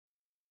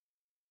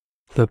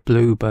The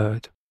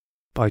Bluebird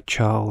by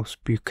Charles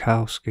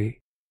Bukowski.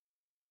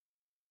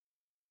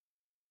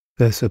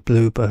 There's a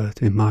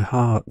bluebird in my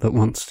heart that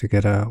wants to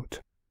get out,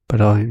 but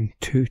I'm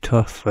too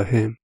tough for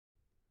him.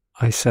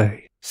 I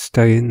say,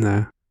 stay in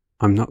there,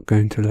 I'm not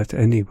going to let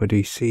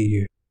anybody see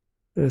you.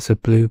 There's a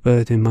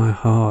bluebird in my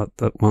heart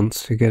that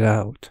wants to get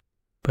out,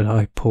 but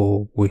I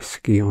pour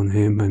whiskey on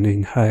him and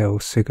inhale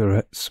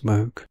cigarette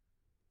smoke.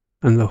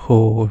 And the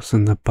whores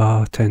and the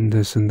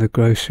bartenders and the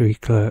grocery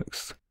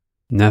clerks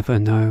never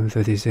know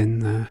that he's in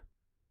there.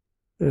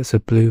 There's a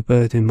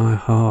bluebird in my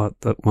heart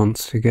that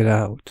wants to get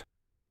out,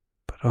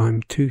 but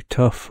I'm too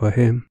tough for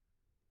him.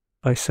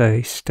 I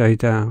say, stay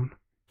down.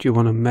 Do you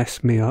want to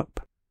mess me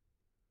up?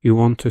 You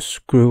want to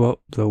screw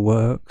up the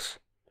works?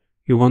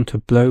 You want to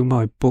blow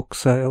my book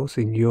sales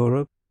in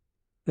Europe?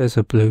 There's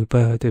a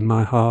bluebird in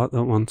my heart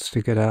that wants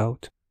to get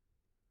out,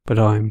 but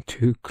I'm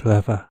too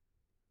clever.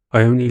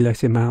 I only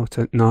let him out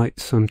at night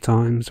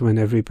sometimes when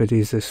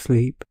everybody's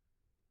asleep.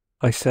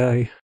 I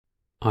say,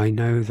 I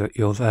know that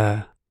you're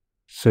there,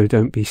 so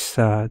don't be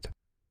sad.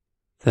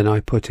 Then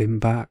I put him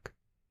back,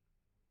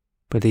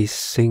 but he's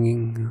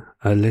singing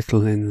a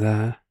little in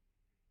there.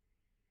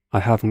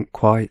 I haven't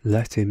quite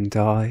let him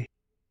die,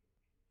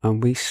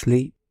 and we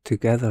sleep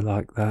together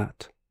like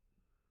that,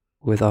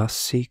 with our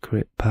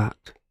secret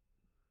pact.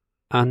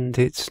 And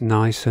it's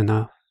nice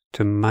enough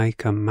to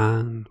make a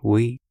man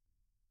weep,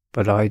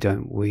 but I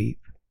don't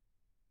weep.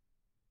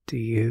 Do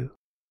you?